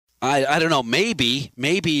I don't know. Maybe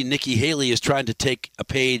Nikki Haley is trying to take a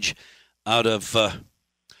page out of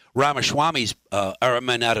Ramaswamy's, out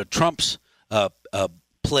of Trump's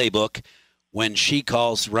playbook when she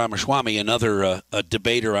calls Ramaswamy, another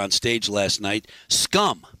debater on stage last night,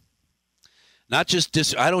 scum. Not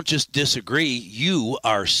just I don't just disagree. You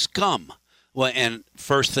are scum. Well, and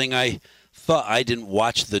first thing I thought, I didn't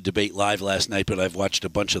watch the debate live last night, but I've watched a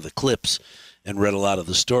bunch of the clips and read a lot of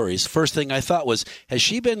the stories. First thing I thought was, has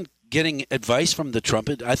she been getting advice from the Trump?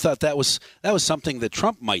 I thought that was something that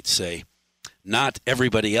Trump might say, not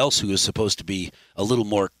everybody else who is supposed to be a little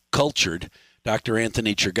more cultured. Dr.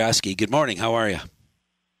 Anthony Chergosky, good morning. How are you?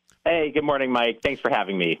 Hey, good morning, Mike. Thanks for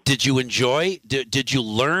having me. Did you enjoy? Did you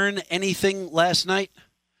learn anything last night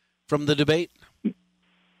from the debate?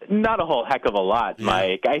 Not a whole heck of a lot,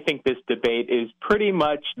 Mike. I think this debate is pretty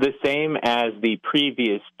much the same as the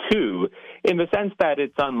previous two in the sense that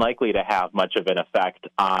it's unlikely to have much of an effect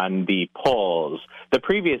on the polls. The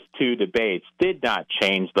previous two debates did not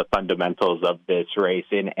change the fundamentals of this race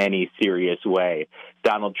in any serious way.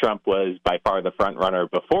 Donald Trump was by far the front runner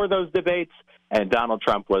before those debates, and Donald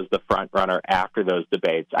Trump was the front runner after those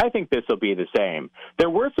debates. I think this will be the same. There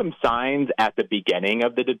were some signs at the beginning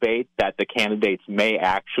of the debate that the candidates may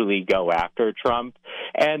actually go after Trump,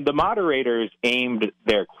 and the moderators aimed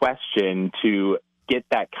their question to get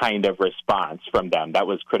that kind of response from them that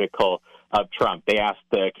was critical of Trump. They asked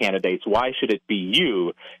the candidates, why should it be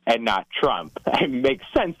you and not Trump? It makes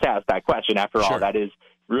sense to ask that question. After all, that is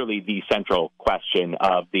really the central question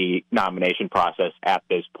of the nomination process at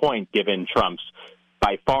this point, given Trump's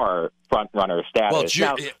by far front-runner status.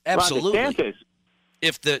 Well, now, absolutely. Ron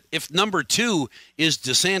DeSantis, if number two is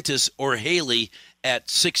DeSantis or Haley at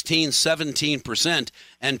 16, 17%,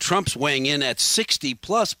 and Trump's weighing in at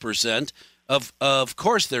 60+%, of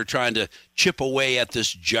course they're trying to chip away at this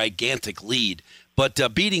gigantic lead. But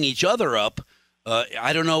beating each other up,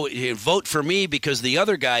 I don't know, vote for me because the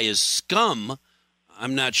other guy is scum.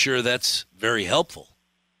 I'm not sure that's very helpful.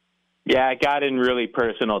 Yeah, it got in really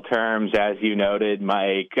personal terms, as you noted,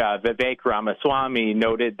 Mike. Vivek Ramaswamy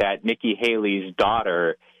noted that Nikki Haley's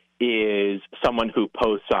daughter is someone who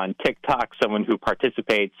posts on TikTok, someone who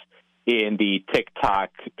participates in the TikTok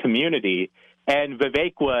community. And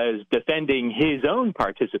Vivek was defending his own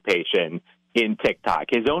participation in TikTok,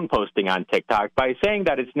 his own posting on TikTok, by saying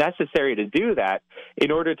that it's necessary to do that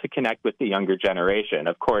in order to connect with the younger generation.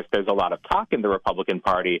 Of course, there's a lot of talk in the Republican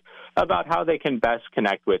Party about how they can best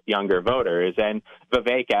connect with younger voters, and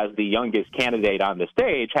Vivek, as the youngest candidate on the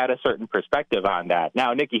stage, had a certain perspective on that.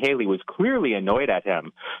 Now, Nikki Haley was clearly annoyed at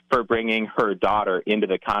him for bringing her daughter into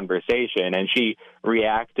the conversation, and she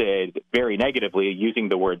reacted very negatively using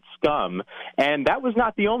the word scum, and that was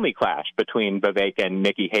not the only clash between Vivek and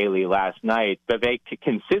Nikki Haley last night. Vivek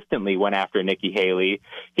consistently went after Nikki Haley.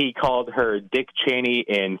 He called her Dick Cheney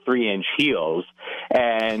in 3-inch heels,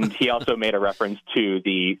 and he also made a reference to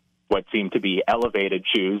what seemed to be elevated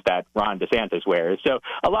shoes that Ron DeSantis wears. So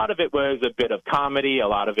a lot of it was a bit of comedy. A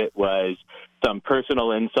lot of it was some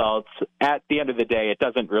personal insults. At the end of the day, it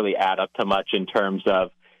doesn't really add up to much in terms of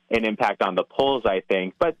an impact on the polls, I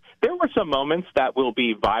think. But there were some moments that will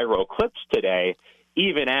be viral clips today,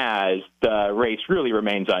 even as the race really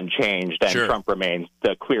remains unchanged and Trump remains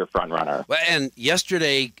the clear frontrunner. Well, and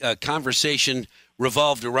yesterday, conversation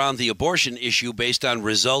revolved around the abortion issue based on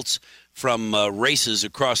results from races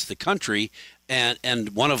across the country. And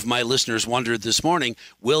one of my listeners wondered this morning,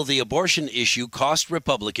 will the abortion issue cost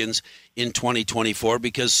Republicans in 2024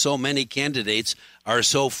 because so many candidates are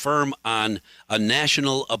so firm on a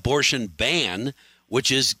national abortion ban,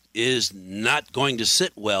 which is not going to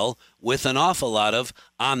sit well with an awful lot of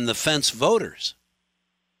on-the-fence voters?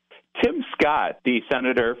 Tim Scott, the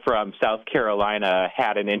senator from South Carolina,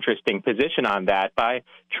 had an interesting position on that by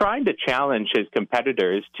trying to challenge his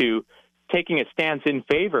competitors to taking a stance in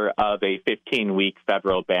favor of a 15-week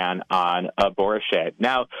federal ban on abortion.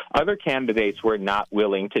 Now, other candidates were not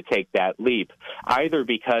willing to take that leap, either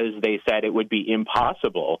because they said it would be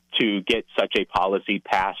impossible to get such a policy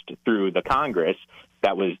passed through the Congress.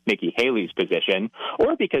 That was Nikki Haley's position,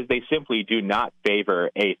 or because they simply do not favor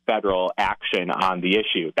a federal action on the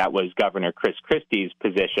issue. That was Governor Chris Christie's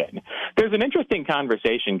position. There's an interesting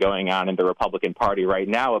conversation going on in the Republican Party right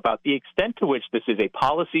now about the extent to which this is a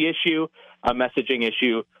policy issue, a messaging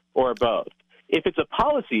issue, or both. If it's a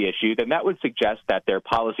policy issue, then that would suggest that their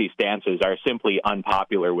policy stances are simply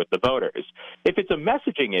unpopular with the voters. If it's a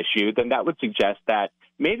messaging issue, then that would suggest that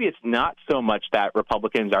maybe it's not so much that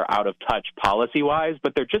Republicans are out of touch policy-wise,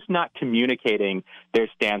 but they're just not communicating their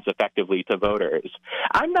stance effectively to voters.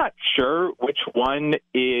 I'm not sure which one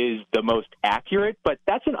is the most accurate, but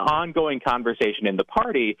that's an ongoing conversation in the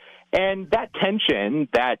party. And that tension,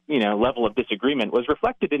 that level of disagreement was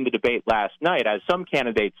reflected in the debate last night as some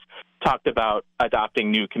candidates talked about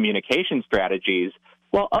adopting new communication strategies,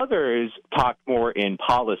 while others talked more in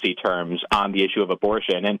policy terms on the issue of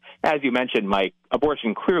abortion. And as you mentioned, Mike,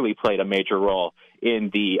 abortion clearly played a major role in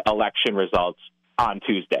the election results on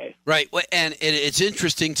Tuesday. Right. And it's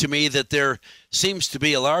interesting to me that there seems to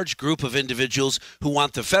be a large group of individuals who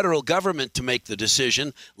want the federal government to make the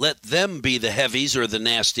decision, let them be the heavies or the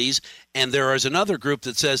nasties. And there is another group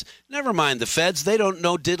that says, never mind the feds. They don't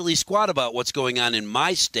know diddly squat about what's going on in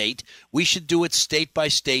my state. We should do it state by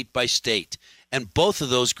state by state. And both of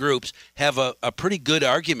those groups have a pretty good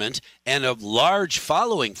argument and a large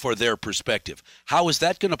following for their perspective. How is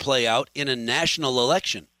that going to play out in a national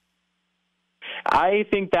election? I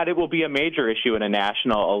think that it will be a major issue in a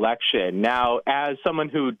national election. Now, as someone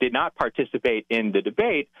who did not participate in the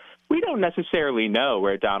debate, we don't necessarily know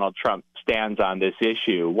where Donald Trump stands on this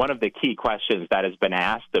issue. One of the key questions that has been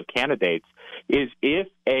asked of candidates is if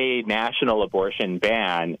a national abortion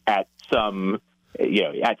ban at some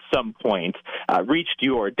point reached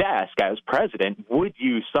your desk as president, would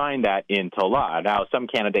you sign that into law? Now, some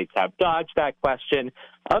candidates have dodged that question.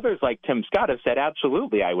 Others, like Tim Scott, have said,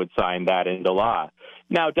 absolutely, I would sign that into law.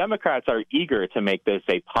 Now, Democrats are eager to make this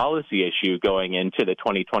a policy issue going into the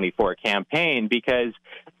 2024 campaign because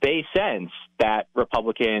they sense that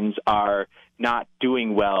Republicans are not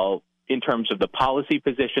doing well in terms of the policy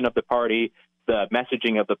position of the party, the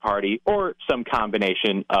messaging of the party, or some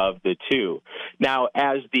combination of the two. Now,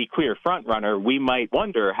 as the clear frontrunner, we might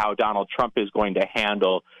wonder how Donald Trump is going to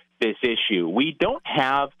handle this issue. We don't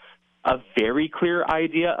have a very clear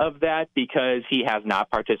idea of that because he has not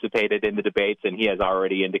participated in the debates, and he has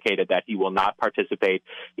already indicated that he will not participate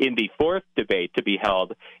in the fourth debate to be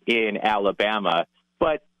held in Alabama.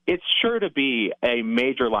 But it's sure to be a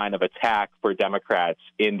major line of attack for Democrats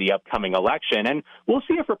in the upcoming election, and we'll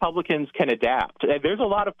see if Republicans can adapt. There's a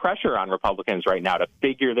lot of pressure on Republicans right now to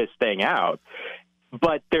figure this thing out,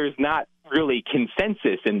 but there's not really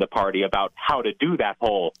consensus in the party about how to do that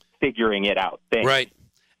whole figuring it out thing. Right.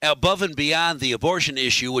 Above and beyond the abortion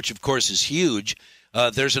issue, which of course is huge,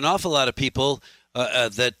 there's an awful lot of people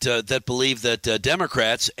that believe that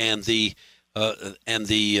Democrats and the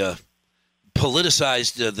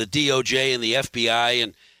politicized the DOJ and the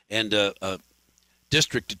FBI and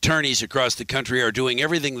district attorneys across the country are doing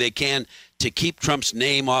everything they can to keep Trump's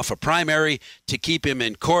name off a primary, to keep him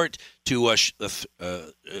in court, to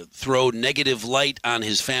throw negative light on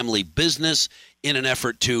his family business in an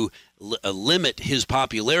effort to limit his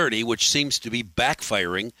popularity, which seems to be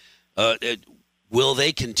backfiring. Will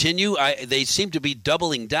they continue? They seem to be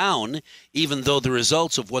doubling down, even though the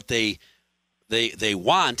results of what they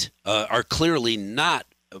want are clearly not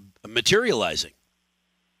materializing.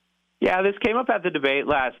 Yeah, this came up at the debate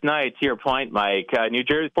last night. To your point, Mike,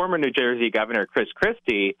 former New Jersey Governor Chris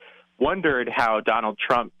Christie wondered how Donald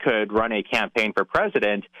Trump could run a campaign for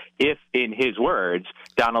president if, in his words,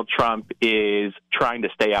 Donald Trump is trying to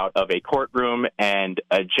stay out of a courtroom and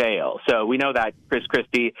a jail. So we know that Chris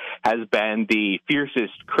Christie has been the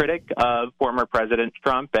fiercest critic of former President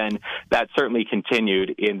Trump, and that certainly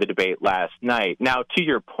continued in the debate last night. Now, to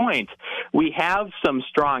your point, we have some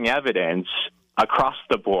strong evidence across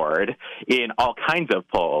the board in all kinds of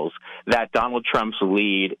polls that Donald Trump's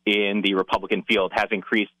lead in the Republican field has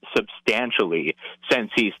increased substantially since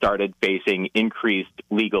he started facing increased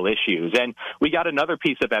legal issues. And we got another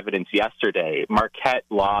piece of evidence yesterday. Marquette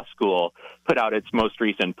Law School put out its most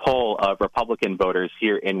recent poll of Republican voters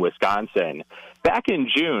here in Wisconsin. Back in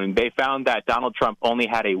June, they found that Donald Trump only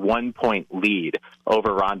had a 1-point lead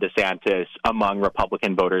over Ron DeSantis among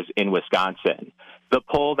Republican voters in Wisconsin. The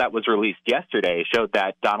poll that was released yesterday showed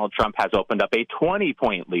that Donald Trump has opened up a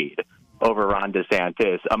 20-point lead over Ron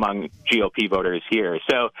DeSantis among GOP voters here.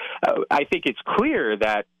 So I think it's clear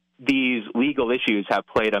that these legal issues have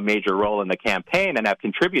played a major role in the campaign and have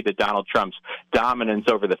contributed to Donald Trump's dominance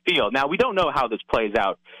over the field. Now, we don't know how this plays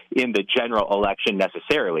out in the general election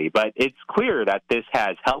necessarily, but it's clear that this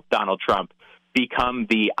has helped Donald Trump become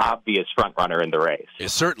the obvious frontrunner in the race.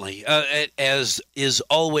 Yes, certainly. As is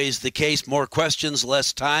always the case, more questions,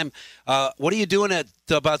 less time. What are you doing at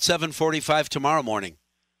about 7:45 tomorrow morning?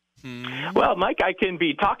 Well, Mike, I can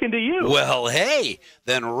be talking to you. Well, hey,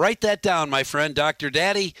 then write that down, my friend. Dr.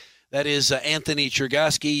 Daddy, that is Anthony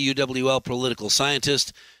Chergosky, UWL political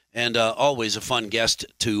scientist, and always a fun guest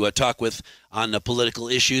to talk with on political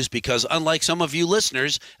issues, because unlike some of you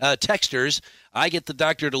listeners, texters, I get the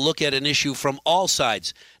doctor to look at an issue from all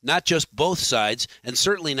sides, not just both sides, and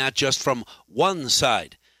certainly not just from one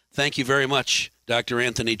side. Thank you very much, Dr.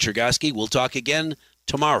 Anthony Chergosky. We'll talk again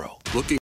tomorrow.